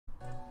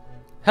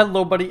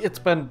Hello buddy, it's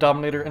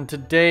Bendominator, and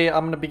today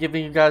I'm going to be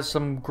giving you guys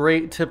some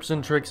great tips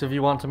and tricks if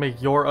you want to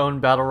make your own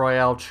Battle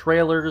Royale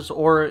trailers,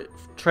 or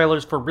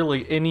trailers for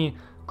really any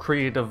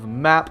creative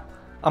map.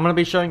 I'm going to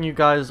be showing you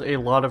guys a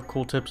lot of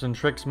cool tips and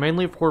tricks,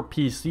 mainly for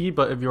PC,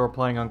 but if you're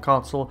playing on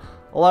console,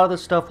 a lot of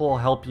this stuff will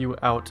help you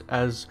out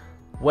as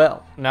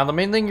well. Now the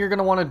main thing you're going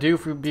to want to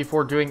do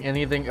before doing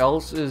anything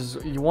else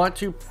is you want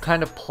to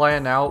kind of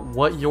plan out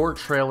what your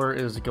trailer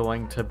is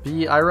going to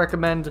be. I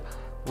recommend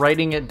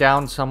writing it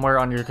down somewhere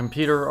on your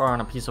computer or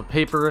on a piece of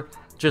paper,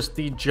 just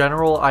the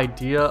general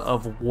idea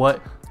of what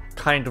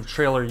kind of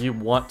trailer you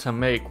want to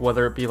make,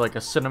 whether it be like a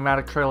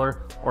cinematic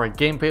trailer or a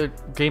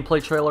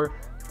gameplay trailer,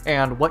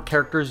 and what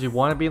characters you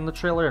want to be in the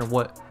trailer and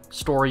what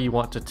story you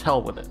want to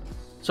tell with it.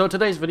 So in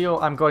today's video,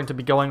 I'm going to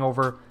be going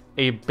over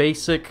a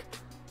basic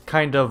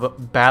kind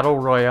of battle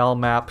royale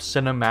map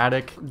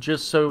cinematic,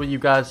 just so you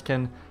guys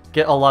can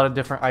get a lot of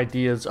different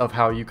ideas of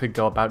how you could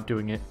go about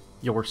doing it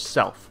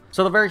yourself.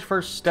 So the very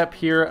first step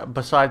here,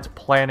 besides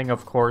planning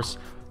of course,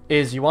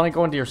 is you want to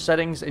go into your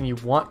settings and you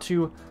want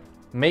to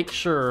make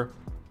sure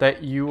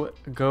that you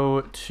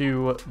go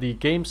to the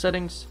game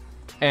settings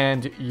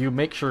and you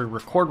make sure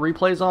record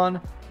replays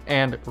on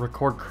and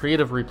record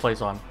creative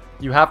replays on.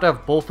 You have to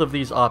have both of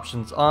these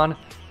options on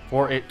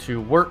for it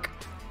to work.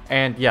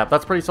 And yeah,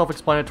 that's pretty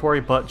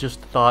self-explanatory, but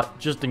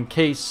just in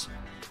case,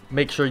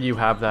 make sure you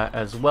have that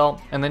as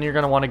well. And then you're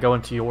going to want to go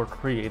into your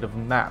creative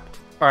map.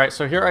 Alright,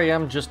 so here I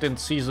am just in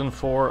Season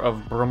 4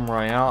 of Brim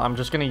Royale. I'm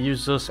just going to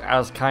use this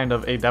as kind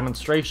of a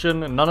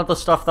demonstration. None of the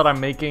stuff that I'm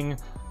making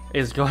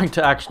is going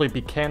to actually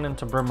be canon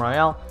to Brim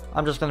Royale.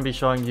 I'm just going to be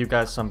showing you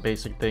guys some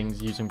basic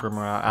things using Brim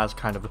Royale as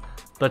kind of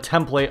the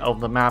template of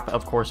the map,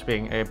 of course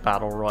being a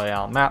Battle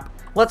Royale map.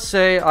 Let's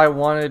say I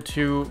wanted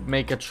to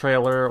make a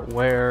trailer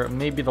where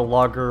maybe the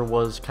logger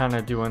was kind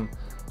of doing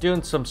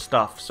some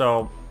stuff.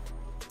 So,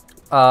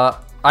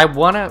 what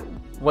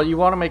you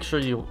want to make sure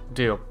you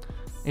do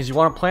is you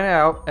want to plan it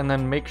out and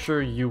then make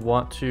sure you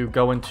want to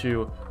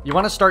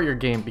start your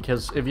game,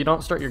 because if you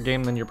don't start your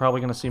game, then you're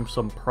probably going to see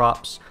some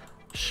props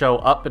show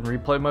up in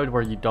replay mode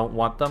where you don't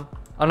want them.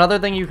 Another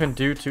thing you can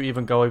do to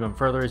even go even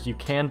further is you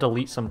can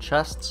delete some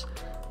chests.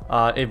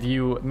 If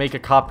you make a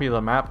copy of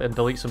the map and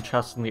delete some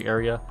chests in the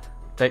area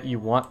that you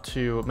want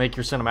to make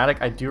your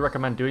cinematic, I do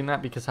recommend doing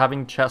that, because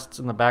having chests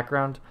in the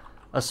background,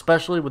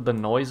 especially with the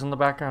noise in the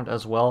background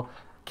as well,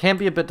 can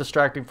be a bit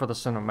distracting for the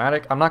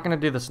cinematic. I'm not going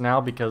to do this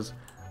now because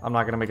I'm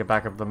not going to make a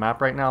backup of the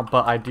map right now,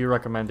 but I do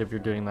recommend if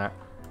you're doing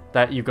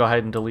that you go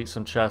ahead and delete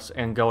some chests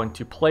and go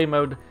into play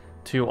mode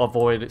to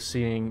avoid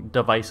seeing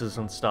devices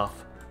and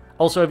stuff.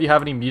 Also, if you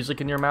have any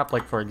music in your map,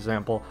 like for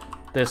example,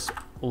 this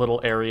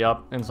little area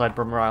inside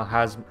Brim Royale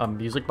has a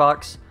music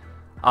box,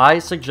 I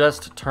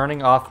suggest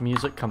turning off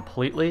music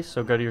completely.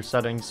 So go to your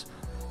settings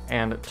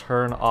and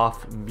turn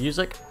off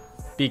music,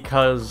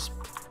 because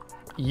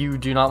you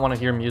do not want to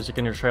hear music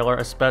in your trailer,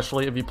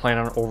 especially if you plan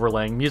on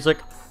overlaying music,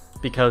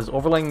 because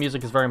overlaying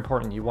music is very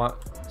important. You want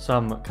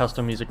some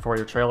custom music for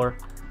your trailer,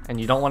 and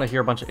you don't want to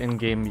hear a bunch of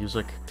in-game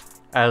music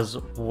as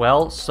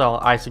well, so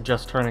I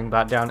suggest turning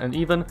that down. And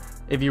even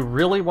if you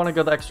really want to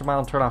go the extra mile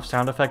and turn off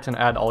sound effects and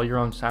add all your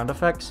own sound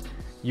effects,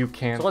 you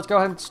can. So let's go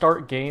ahead and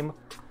start game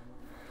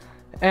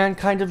and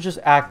kind of just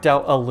act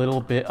out a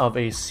little bit of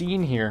a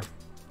scene here.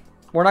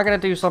 We're not going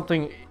to do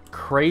something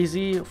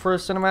crazy for a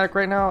cinematic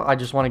right now. I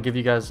just want to give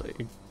you guys a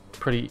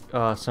pretty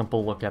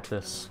simple look at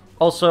this.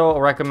 Also, I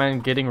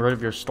recommend getting rid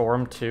of your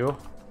storm too,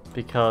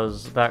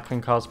 because that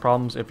can cause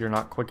problems if you're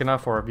not quick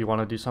enough or if you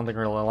want to do something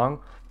really long.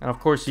 And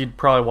of course, you'd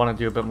probably want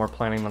to do a bit more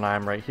planning than I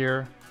am right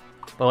here.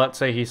 But let's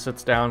say he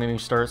sits down and he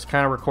starts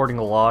kind of recording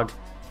a log.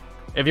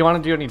 If you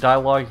want to do any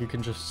dialogue, you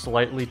can just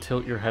slightly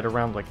tilt your head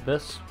around like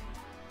this,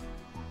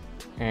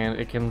 and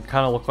it can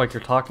kind of look like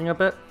you're talking a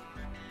bit.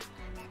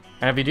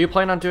 And if you do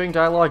plan on doing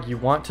dialogue, you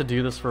want to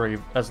do this for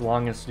as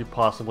long as you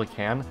possibly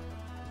can.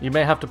 You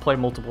may have to play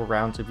multiple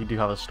rounds if you do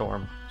have a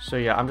storm. So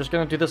yeah, I'm just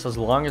going to do this as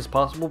long as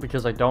possible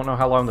because I don't know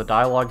how long the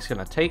dialogue is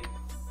going to take.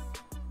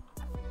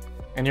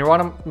 And you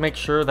want to make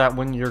sure that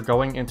when you're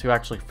going into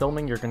actually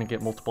filming, you're going to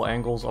get multiple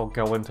angles. I'll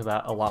go into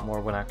that a lot more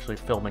when actually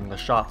filming the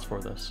shots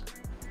for this.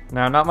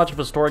 Now, not much of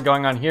a story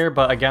going on here,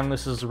 but again,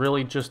 this is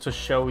really just to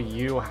show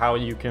you how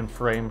you can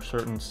frame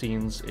certain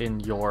scenes in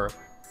your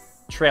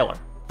trailer.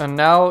 And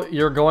now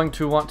you're going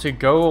to want to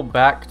go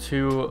back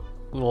to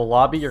the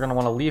lobby. You're going to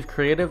want to leave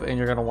creative and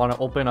you're going to want to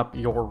open up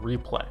your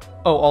replay.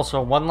 Oh,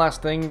 also one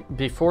last thing,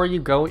 before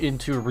you go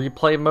into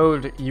replay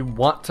mode, you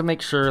want to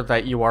make sure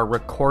that you are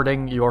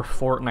recording your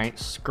Fortnite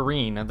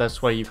screen.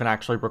 This way you can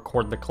actually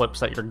record the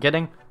clips that you're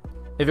getting.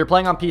 If you're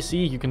playing on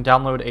PC, you can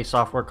download a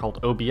software called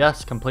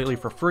OBS completely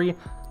for free.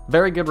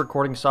 Very good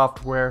recording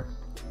software.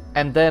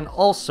 And then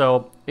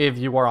also, if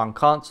you are on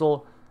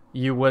console,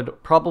 you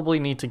would probably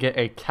need to get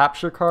a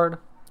capture card.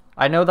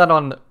 I know that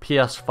on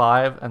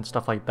PS5 and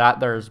stuff like that,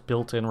 there's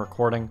built-in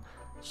recording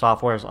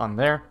softwares on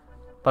there,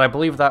 but I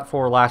believe that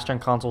for last-gen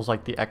consoles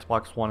like the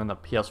Xbox One and the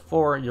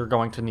PS4, you're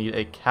going to need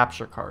a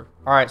capture card.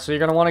 Alright, so you're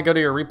going to want to go to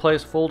your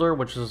replays folder,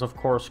 which is of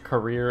course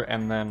career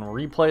and then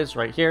replays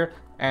right here,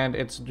 and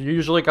it's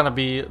usually going to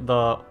be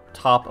the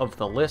top of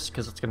the list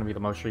because it's going to be the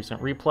most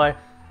recent replay.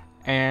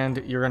 And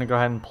you're going to go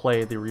ahead and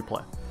play the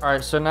replay.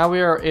 Alright, so now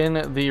we are in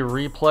the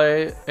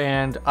replay,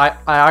 and I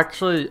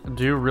actually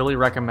do really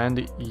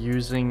recommend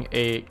using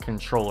a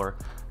controller.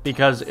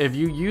 Because if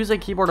you use a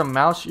keyboard and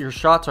mouse, your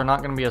shots are not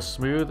going to be as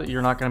smooth.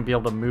 You're not going to be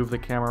able to move the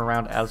camera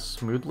around as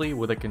smoothly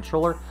with a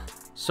controller.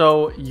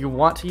 So you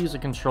want to use a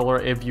controller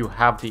if you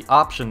have the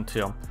option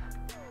to.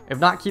 If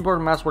not, keyboard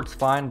and mouse works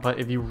fine, but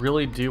if you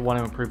really do want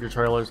to improve your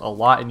trailers a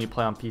lot and you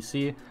play on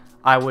PC,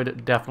 I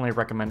would definitely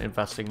recommend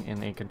investing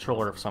in a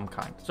controller of some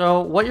kind.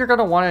 So what you're going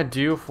to want to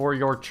do for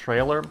your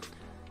trailer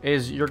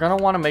is you're going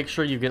to want to make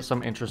sure you get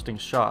some interesting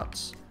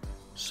shots.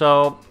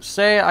 So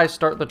say I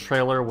start the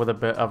trailer with a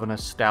bit of an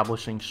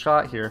establishing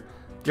shot here.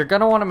 You're going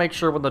to want to make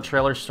sure when the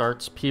trailer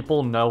starts,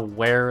 people know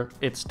where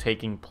it's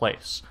taking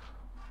place.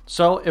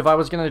 So if I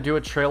was going to do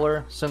a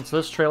trailer, since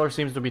this trailer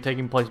seems to be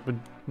taking place but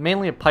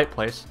mainly a pipe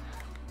place,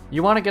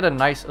 you want to get a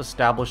nice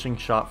establishing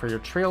shot for your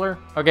trailer.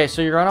 Okay,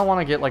 so you're going to want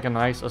to get like a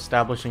nice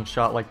establishing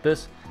shot like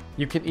this.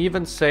 You can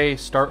even say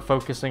start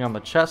focusing on the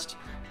chest.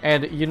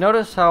 And you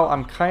notice how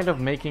I'm kind of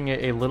making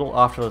it a little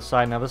off to the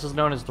side. Now this is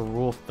known as the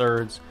rule of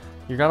thirds.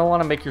 You're going to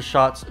want to make your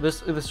shots,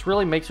 this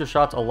really makes your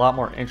shots a lot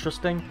more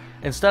interesting.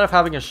 Instead of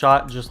having a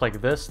shot just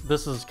like this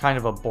is kind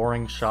of a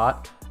boring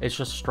shot. It's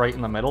just straight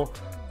in the middle.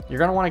 You're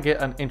going to want to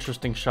get an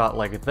interesting shot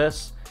like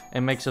this.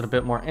 It makes it a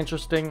bit more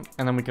interesting,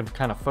 and then we can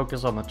kind of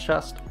focus on the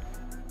chest.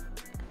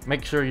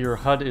 Make sure your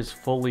HUD is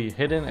fully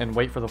hidden and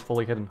wait for the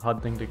fully hidden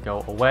HUD thing to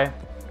go away.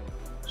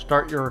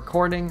 Start your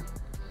recording,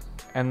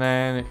 and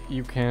then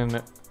you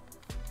can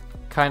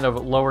kind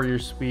of lower your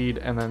speed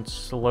and then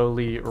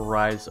slowly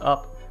rise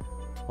up,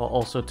 while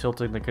also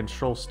tilting the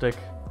control stick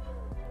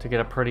to get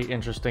a pretty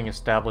interesting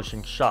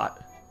establishing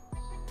shot.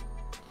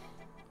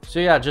 So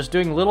yeah, just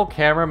doing little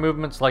camera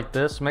movements like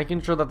this,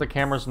 making sure that the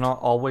camera's not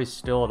always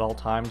still at all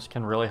times,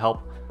 can really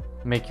help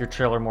make your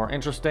trailer more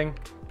interesting.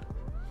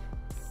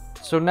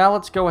 So now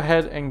let's go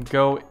ahead and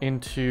go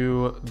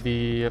into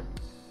the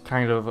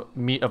kind of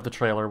meat of the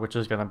trailer, which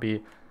is going to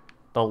be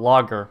the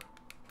logger.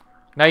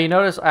 Now you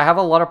notice I have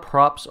a lot of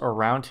props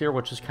around here,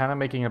 which is kind of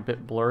making it a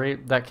bit blurry.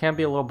 That can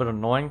be a little bit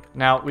annoying.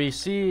 Now we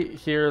see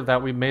here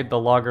that we made the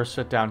logger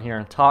sit down here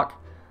and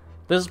talk.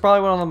 This is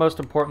probably one of the most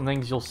important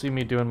things you'll see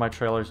me do in my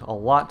trailers a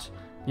lot.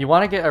 You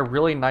want to get a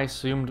really nice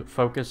zoomed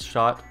focus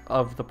shot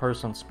of the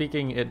person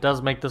speaking. It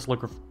does make this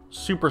look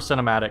super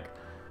cinematic.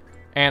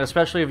 And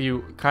especially if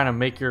you kind of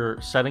make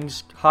your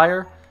settings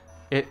higher,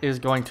 it is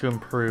going to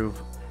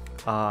improve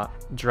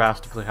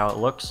drastically how it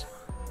looks.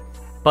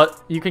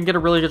 But you can get a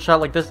really good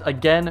shot like this.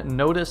 Again,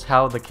 notice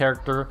how the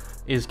character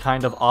is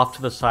kind of off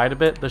to the side a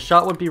bit. The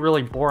shot would be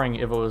really boring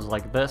if it was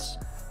like this.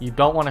 You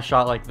don't want a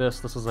shot like this.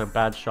 This is a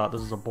bad shot.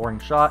 This is a boring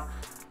shot.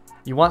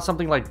 You want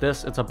something like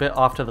this. It's a bit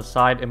off to the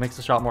side. It makes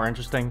the shot more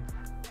interesting.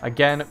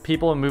 Again,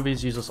 people in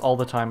movies use this all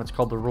the time. It's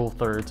called the rule of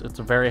thirds. It's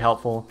very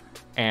helpful,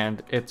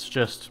 and it's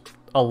just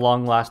a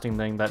long-lasting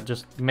thing that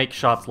just makes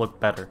shots look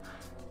better.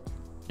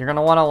 You're going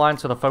to want to align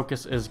so the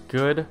focus is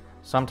good.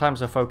 Sometimes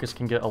the focus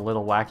can get a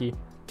little wacky.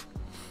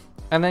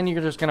 And then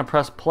you're just going to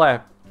press play.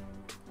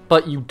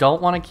 But you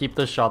don't want to keep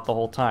this shot the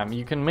whole time.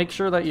 You can make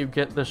sure that you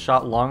get this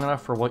shot long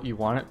enough for what you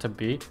want it to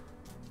be.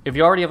 If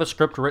you already have a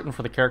script written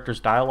for the character's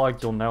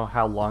dialogue, you'll know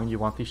how long you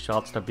want these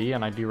shots to be.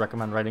 And I do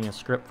recommend writing a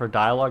script for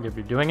dialogue if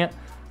you're doing it.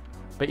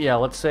 But yeah,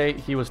 let's say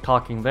he was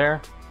talking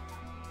there.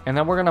 And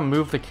then we're going to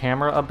move the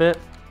camera a bit.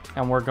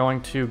 And we're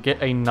going to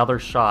get another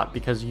shot,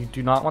 because you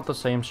do not want the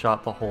same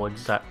shot the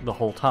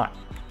whole time.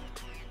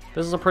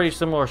 This is a pretty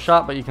similar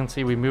shot, but you can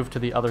see we moved to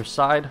the other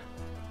side.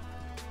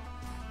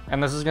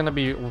 And this is going to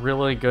be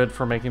really good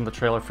for making the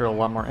trailer feel a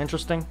lot more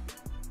interesting.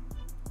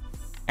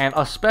 And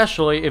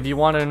especially if you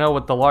want to know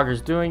what the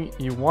logger's doing,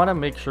 you want to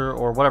make sure,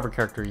 or whatever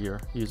character you're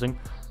using,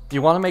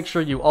 you want to make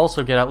sure you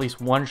also get at least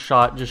one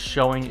shot just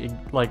showing,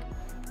 like,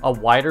 a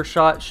wider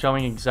shot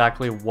showing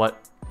exactly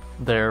what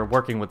they're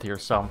working with here.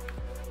 So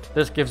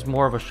this gives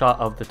more of a shot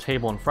of the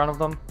table in front of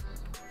them.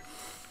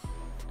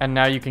 And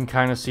now you can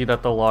kind of see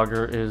that the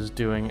logger is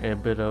doing a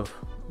bit of,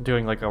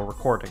 like a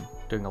recording,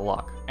 doing a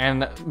log.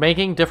 And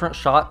making different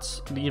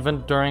shots,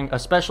 even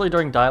especially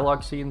during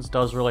dialogue scenes,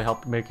 does really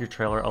help make your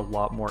trailer a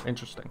lot more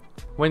interesting.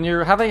 When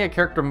you're having a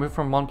character move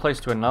from one place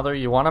to another,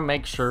 you want to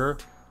make sure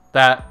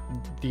that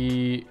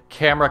the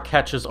camera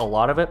catches a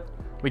lot of it.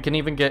 We can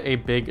even get a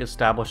big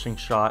establishing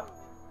shot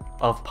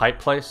of pipe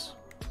place,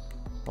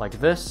 like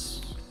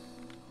this.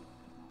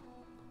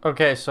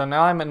 Okay, so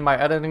now I'm in my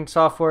editing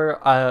software.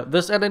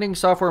 This editing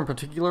software in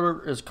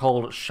particular is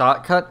called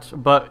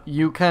Shotcut, but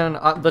you can,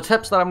 the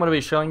tips that I'm going to be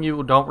showing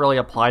you don't really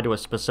apply to a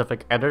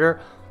specific editor.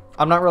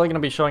 I'm not really going to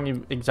be showing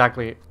you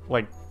exactly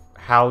like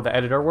how the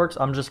editor works.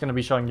 I'm just going to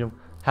be showing you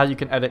how you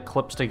can edit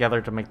clips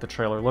together to make the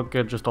trailer look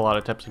good, just a lot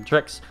of tips and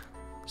tricks.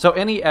 So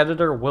any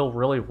editor will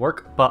really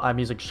work, but I'm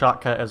using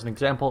Shotcut as an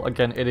example.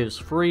 Again, it is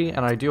free,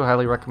 and I do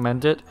highly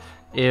recommend it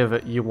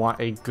if you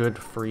want a good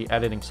free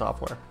editing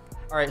software.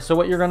 Alright, so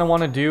what you're going to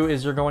want to do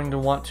is you're going to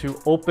want to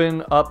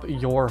open up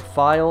your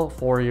file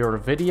for your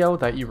video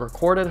that you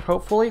recorded,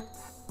 hopefully.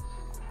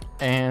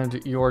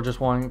 and you're just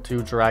wanting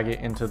to drag it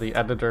into the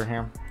editor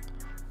here.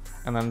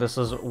 And then this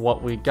is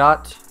what we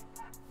got.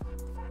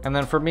 And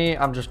then for me,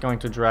 I'm just going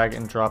to drag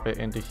and drop it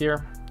into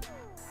here,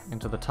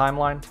 into the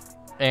timeline.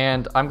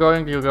 And I'm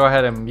going to go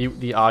ahead and mute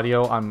the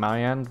audio on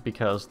my end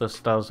because this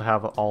does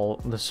have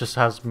this just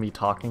has me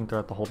talking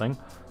throughout the whole thing.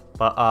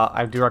 But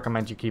I do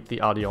recommend you keep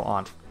the audio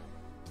on.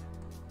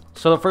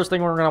 So the first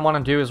thing we're going to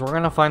want to do is we're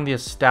going to find the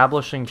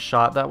establishing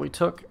shot that we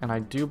took. And I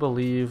do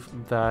believe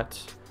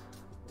that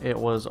it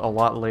was a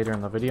lot later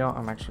in the video.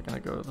 I'm actually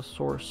going to go to the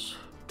source.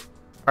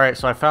 Alright,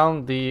 so I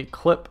found the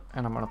clip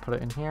and I'm going to put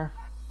it in here.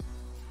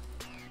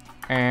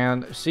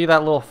 And see that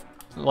little,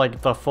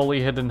 like the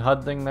fully hidden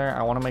HUD thing there?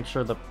 I want to make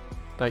sure that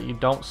you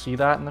don't see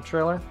that in the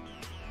trailer.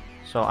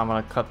 So I'm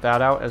going to cut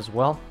that out as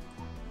well.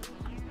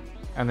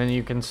 And then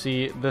you can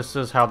see this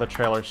is how the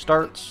trailer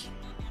starts.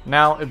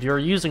 Now, if you're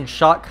using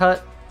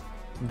Shotcut,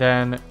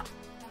 then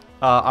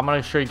I'm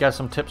going to show you guys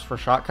some tips for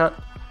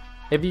Shotcut.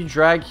 If you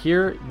drag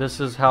here, this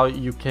is how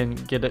you can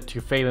get it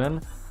to fade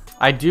in.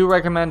 I do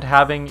recommend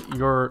having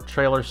your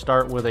trailer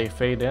start with a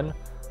fade in,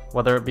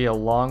 whether it be a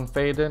long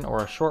fade in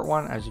or a short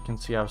one. As you can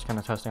see, I was kind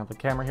of testing out the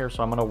camera here,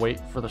 so I'm going to wait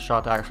for the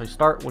shot to actually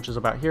start, which is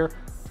about here.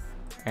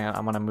 And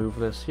I'm going to move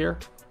this here.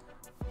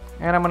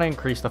 And I'm going to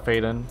increase the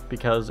fade in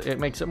because it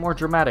makes it more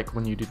dramatic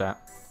when you do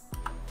that.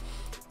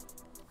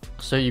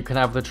 So you can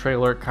have the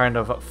trailer kind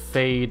of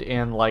fade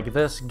in like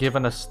this, give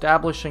an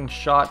establishing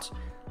shot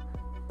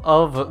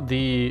of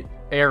the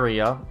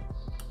area,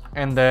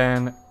 and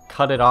then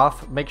cut it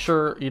off. Make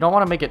sure you don't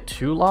want to make it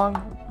too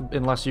long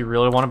unless you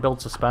really want to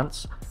build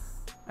suspense.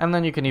 And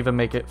then you can even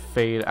make it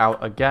fade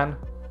out again.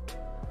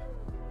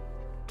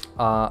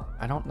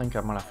 I don't think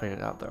I'm going to fade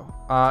it out though.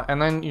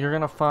 And then you're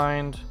going to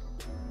find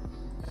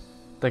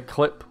the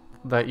clip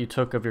that you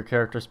took of your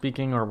character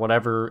speaking or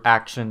whatever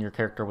action your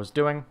character was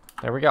doing.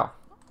 There we go.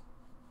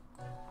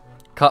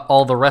 Cut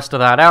all the rest of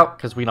that out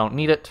because we don't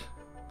need it.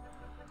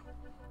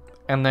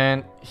 And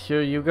then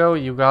here you go.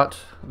 You got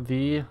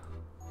the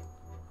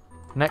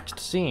next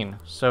scene.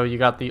 So you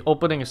got the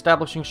opening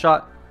establishing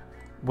shot,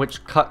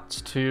 which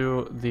cuts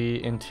to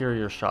the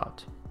interior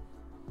shot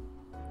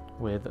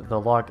with the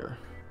logger.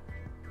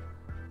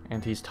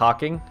 And he's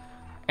talking.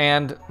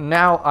 And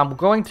now I'm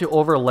going to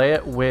overlay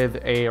it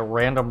with a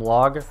random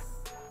log.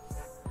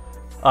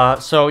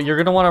 So you're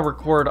going to want to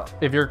record,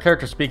 if your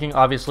character's speaking,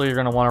 obviously you're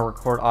going to want to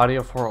record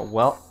audio for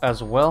it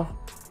as well.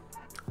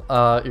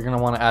 You're going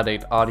to want to add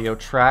an audio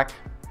track.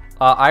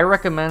 I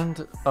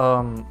recommend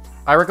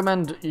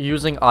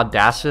using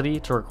Audacity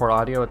to record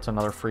audio. It's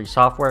another free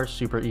software,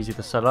 super easy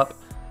to set up.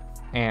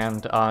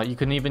 And you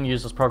can even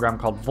use this program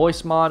called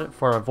Voice Mod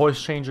for a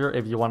voice changer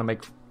if you want to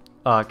make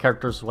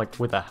characters like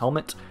with a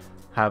helmet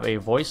have a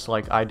voice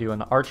like I do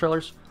in our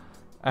trailers.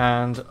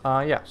 And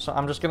yeah, so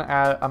I'm just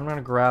gonna I'm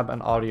gonna grab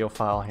an audio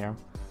file here.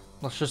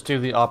 Let's just do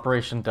the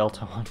Operation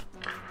Delta one.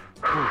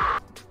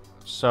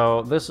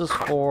 So this is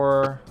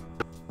for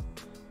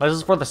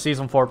the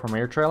season 4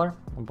 premiere trailer,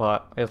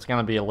 but it's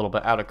gonna be a little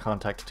bit out of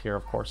context here,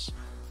 of course.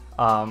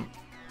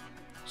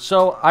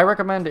 So I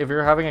recommend if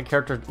you're having a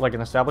character like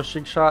an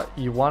establishing shot,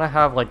 you want to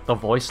have like the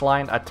voice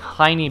line a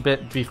tiny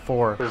bit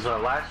before. This is our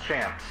last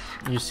chance.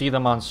 You see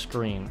them on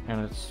screen,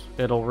 and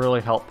it'll really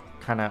help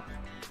kind of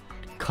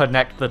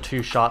connect the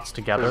two shots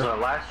together. This is our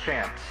last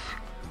chance.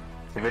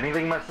 If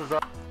anything messes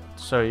up.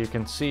 So you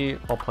can see,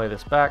 I'll play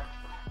this back.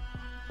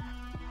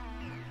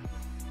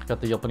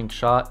 Got the opening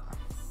shot.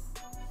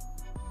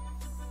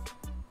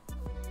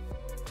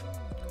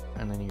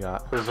 And then you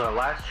got. This is our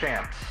last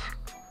chance.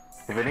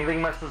 If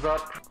anything messes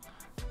up.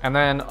 And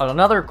then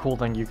another cool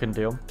thing you can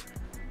do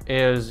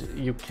is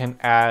you can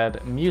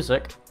add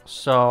music.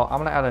 So I'm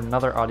going to add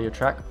another audio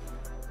track.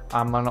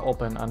 I'm going to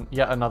open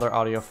yet another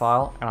audio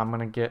file, and I'm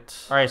going to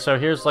get... Alright, so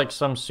here's like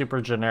some super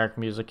generic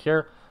music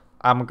here.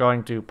 I'm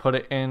going to put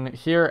it in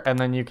here, and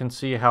then you can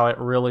see how it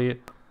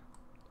really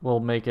will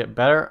make it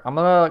better. I'm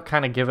going to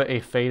kind of give it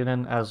a fade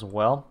in as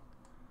well.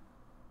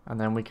 And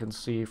then we can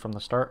see from the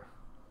start.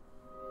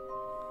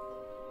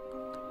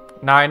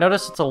 Now I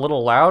notice it's a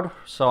little loud,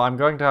 so I'm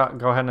going to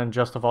go ahead and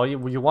adjust the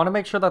volume. You want to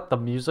make sure that the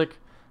music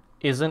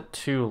isn't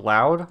too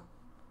loud.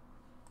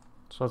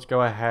 So let's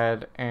go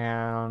ahead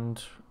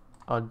and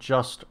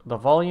adjust the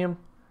volume,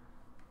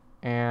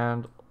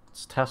 and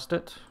let's test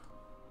it.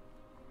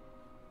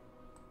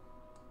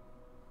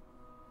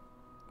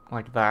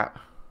 Like that.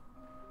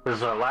 This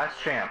is our last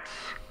chance.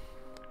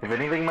 If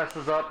anything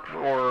messes up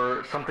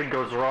or something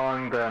goes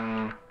wrong,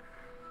 then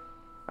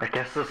I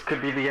guess this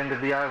could be the end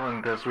of the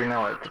island as we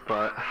know it,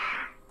 but...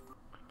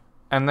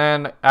 And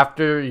then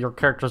after your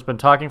character's been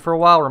talking for a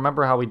while,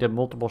 remember how we did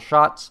multiple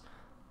shots?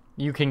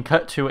 You can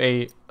cut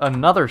to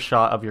another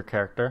shot of your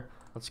character.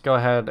 Let's go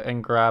ahead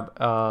and grab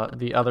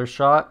the other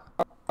shot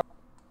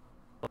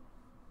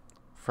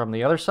from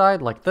the other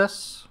side, like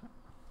this.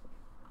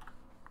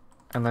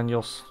 And then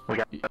you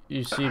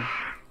see...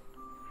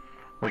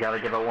 We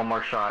gotta give it one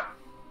more shot.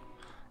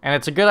 And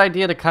it's a good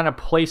idea to kind of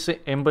place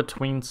it in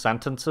between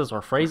sentences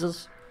or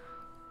phrases.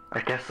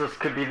 I guess this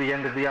could be the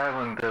end of the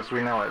island as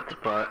we know it,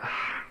 but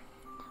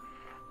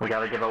we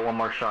gotta give it one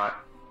more shot.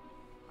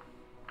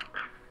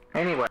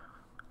 Anyway.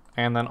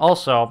 And then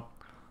also,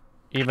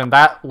 even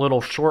that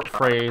little short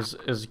phrase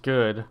is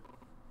good.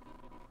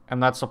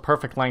 And that's a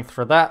perfect length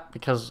for that,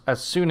 because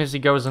as soon as he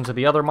goes into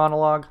the other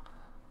monologue,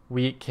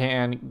 we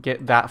can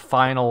get that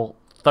final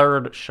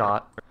third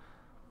shot.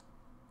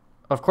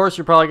 Of course,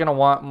 you're probably going to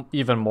want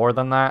even more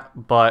than that,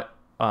 but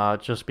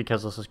just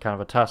because this is kind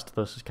of a test,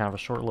 this is kind of a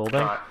short little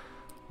thing.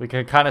 We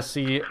can kind of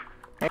see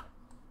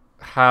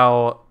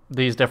how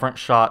these different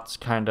shots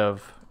kind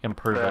of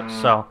improve it.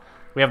 So,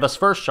 we have this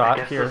first shot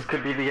I guess here. This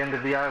could be the end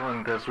of the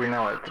island as we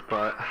know it,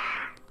 but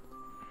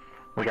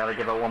we gotta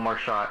give it one more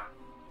shot.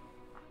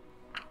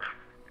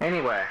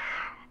 Anyway,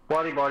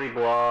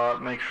 blah,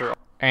 make sure...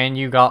 And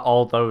you got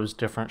all those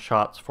different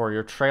shots for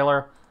your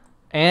trailer.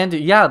 And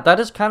yeah, that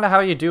is kind of how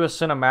you do a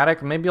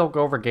cinematic. Maybe I'll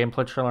go over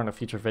gameplay trailer in a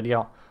future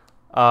video.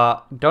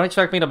 Don't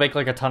expect me to make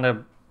like a ton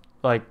of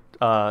like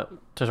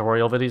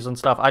tutorial videos and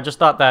stuff. I just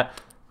thought that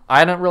I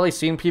hadn't really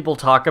seen people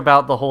talk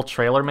about the whole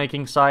trailer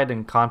making side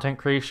and content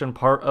creation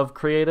part of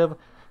creative.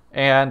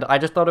 And I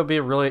just thought it would be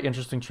a really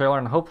interesting trailer,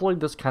 and hopefully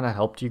this kind of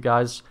helped you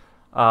guys.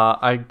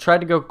 I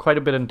tried to go quite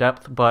a bit in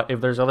depth, but if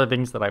there's other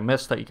things that I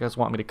missed that you guys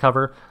want me to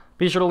cover,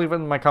 be sure to leave it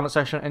in my comment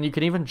section, and you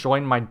can even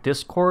join my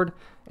Discord,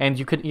 and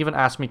you can even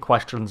ask me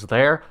questions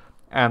there,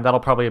 and that'll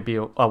probably be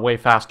a way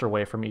faster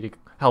way for me to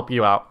help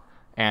you out,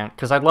 and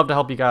because I'd love to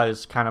help you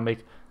guys kind of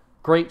make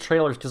great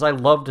trailers, because I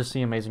love to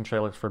see amazing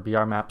trailers for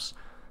BR maps.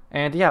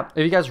 And yeah,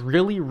 if you guys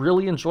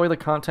really enjoy the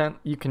content,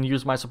 you can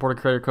use my supported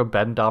creator code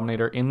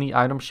Bendominator in the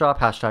item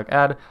shop,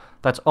 #ad.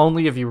 That's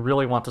only if you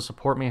really want to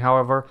support me,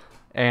 however,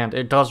 and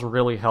it does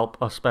really help,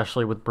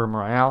 especially with Broom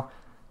Royale.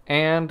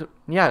 And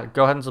yeah,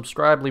 go ahead and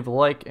subscribe, leave a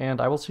like,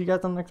 and I will see you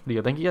guys in the next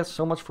video. Thank you guys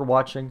so much for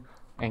watching,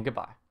 and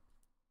goodbye.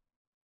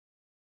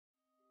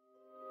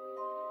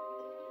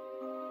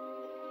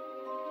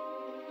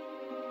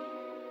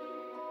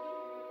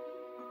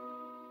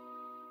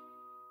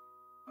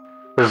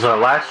 This is our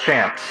last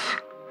chance.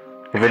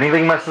 If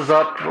anything messes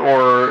up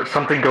or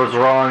something goes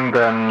wrong,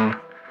 then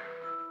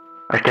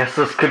I guess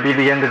this could be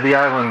the end of the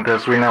island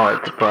as we know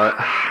it, but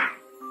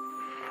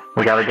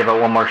we gotta give it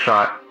one more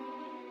shot.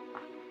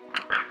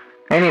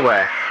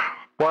 Anyway,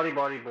 blah.